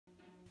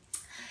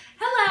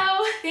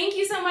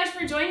so much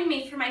for joining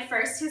me for my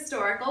first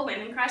Historical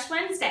Women Crush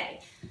Wednesday.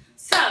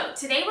 So,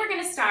 today we're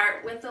going to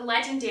start with the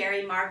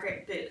legendary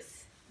Margaret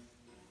Booth.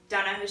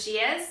 Don't know who she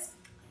is?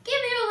 Give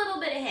you a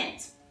little bit of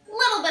hint.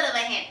 Little bit of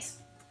a hint.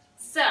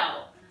 So,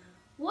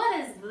 what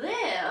is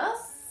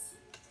this?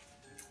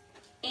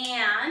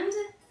 And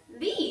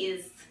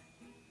these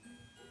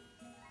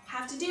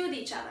have to do with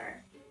each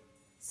other.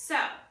 So,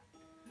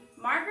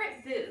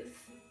 Margaret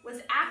Booth was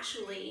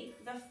actually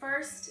the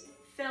first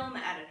film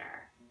editor.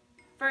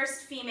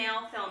 First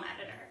female film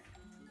editor.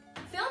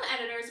 Film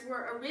editors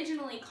were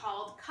originally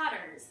called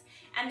cutters,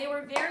 and they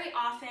were very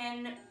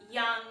often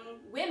young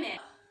women.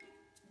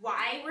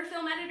 Why were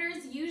film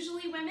editors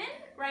usually women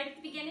right at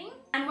the beginning?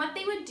 And what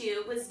they would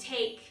do was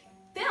take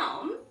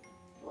film,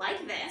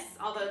 like this,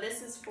 although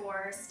this is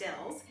for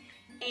stills,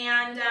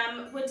 and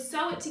would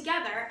sew it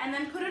together and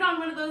then put it on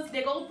one of those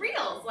big old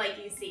reels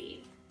like you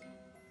see.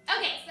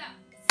 Okay,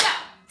 so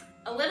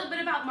a little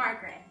bit about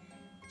Margaret.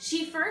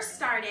 She first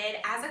started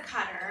as a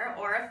cutter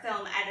or a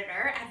film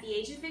editor at the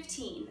age of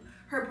 15.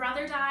 Her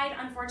brother died,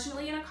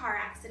 unfortunately, in a car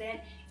accident,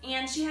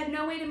 and she had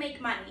no way to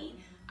make money.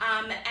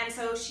 And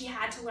so she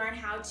had to learn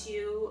how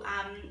to,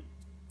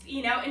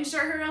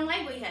 ensure her own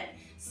livelihood.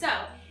 So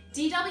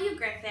D.W.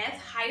 Griffith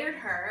hired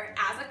her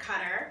as a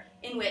cutter,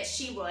 in which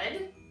she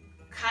would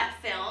cut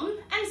film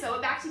and sew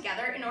it back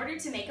together in order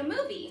to make a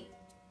movie.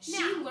 She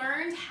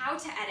learned how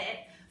to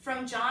edit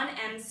from John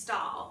M.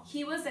 Stahl.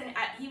 He was an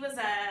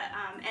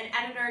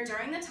editor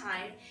during the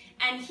time,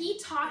 and he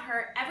taught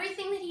her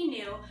everything that he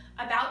knew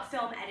about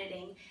film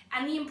editing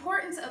and the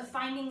importance of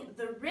finding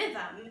the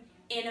rhythm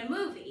in a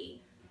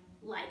movie,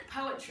 like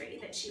poetry,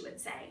 that she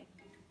would say.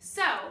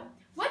 So,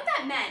 what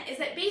that meant is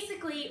that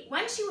basically,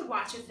 when she would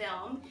watch a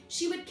film,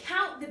 she would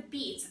count the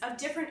beats of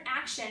different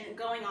action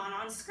going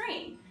on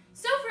screen.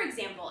 So, for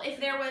example, if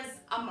there was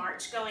a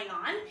march going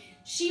on,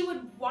 she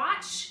would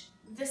watch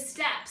the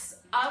steps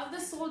of the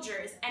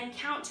soldiers and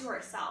count to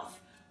herself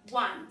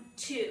 1,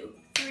 2,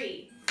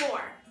 3,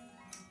 4.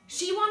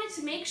 She wanted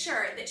to make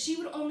sure that she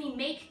would only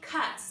make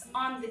cuts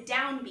on the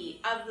downbeat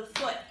of the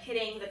foot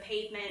hitting the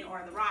pavement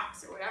or the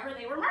rocks or whatever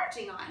they were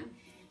marching on.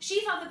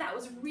 She felt that that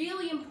was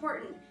really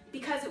important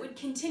because it would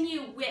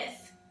continue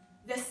with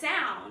the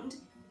sound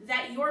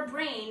that your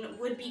brain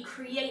would be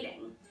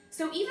creating.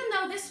 So even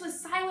though this was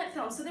silent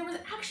film, so there was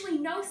actually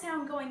no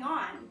sound going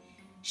on,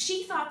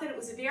 she thought that it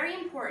was very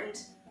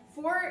important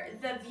for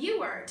the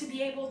viewer to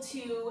be able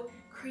to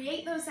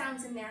create those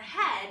sounds in their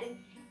head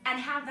and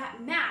have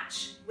that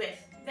match with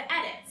the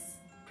edits.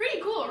 Pretty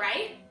cool,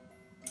 right?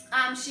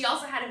 She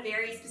also had a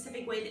very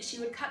specific way that she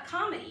would cut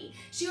comedy.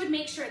 She would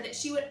make sure that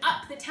she would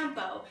up the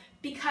tempo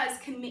because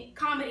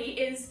comedy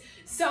is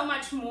so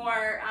much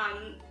more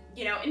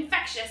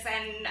infectious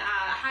and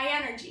high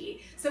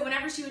energy. So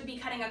whenever she would be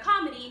cutting a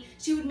comedy,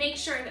 she would make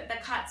sure that the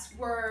cuts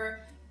were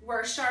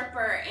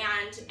sharper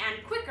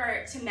and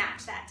quicker to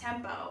match that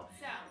tempo.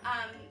 So,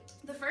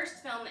 the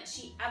first film that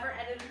she ever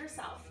edited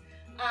herself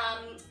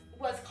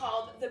was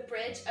called The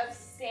Bridge of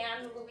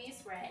San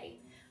Luis Rey.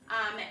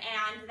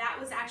 And that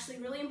was actually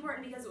really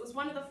important because it was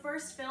one of the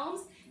first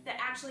films that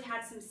actually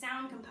had some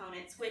sound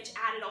components, which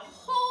added a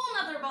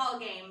whole nother ball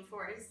game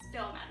for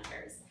film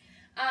editors.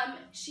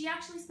 She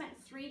actually spent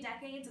 3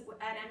 decades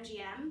at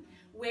MGM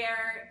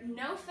where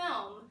no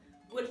film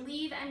would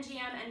leave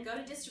MGM and go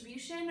to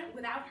distribution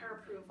without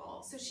her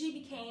approval. So she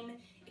became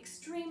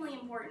extremely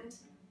important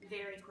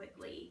very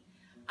quickly.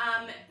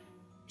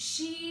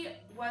 She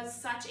was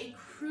such a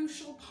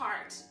crucial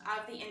part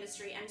of the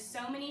industry, and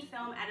so many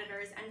film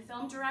editors and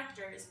film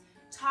directors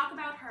talk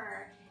about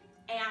her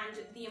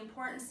and the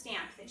important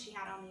stamp that she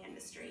had on the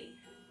industry.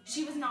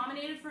 She was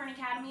nominated for an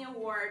Academy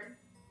Award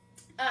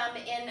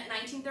in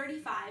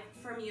 1935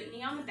 for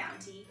Mutiny on the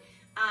Bounty,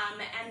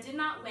 and did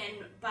not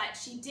win, but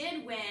she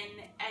did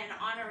win an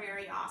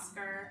honorary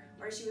Oscar,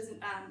 or she was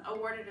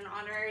awarded an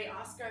honorary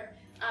Oscar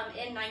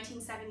in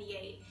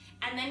 1978.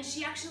 And then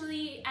she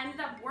actually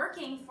ended up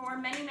working for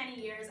many, many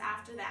years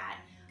after that.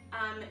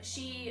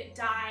 She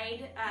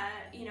died,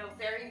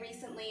 very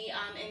recently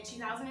in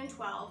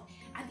 2012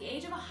 at the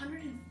age of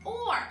 104.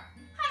 104,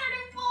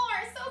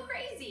 so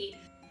crazy.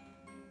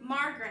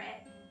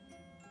 Margaret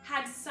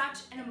had such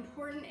an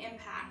important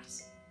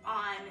impact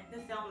on the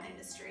film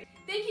industry.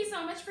 Thank you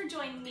so much for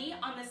joining me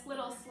on this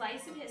little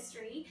slice of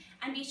history,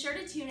 and be sure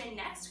to tune in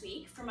next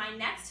week for my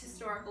next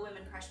Historical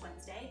Women Crush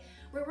Wednesday,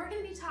 where we're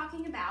going to be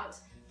talking about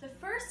the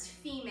first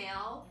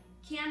female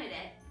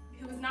candidate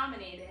who was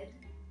nominated.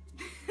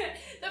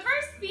 The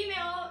first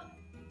female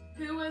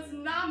who was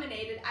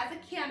nominated as a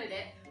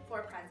candidate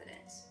for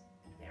president.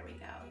 There we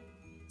go.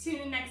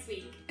 Tune in next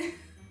week.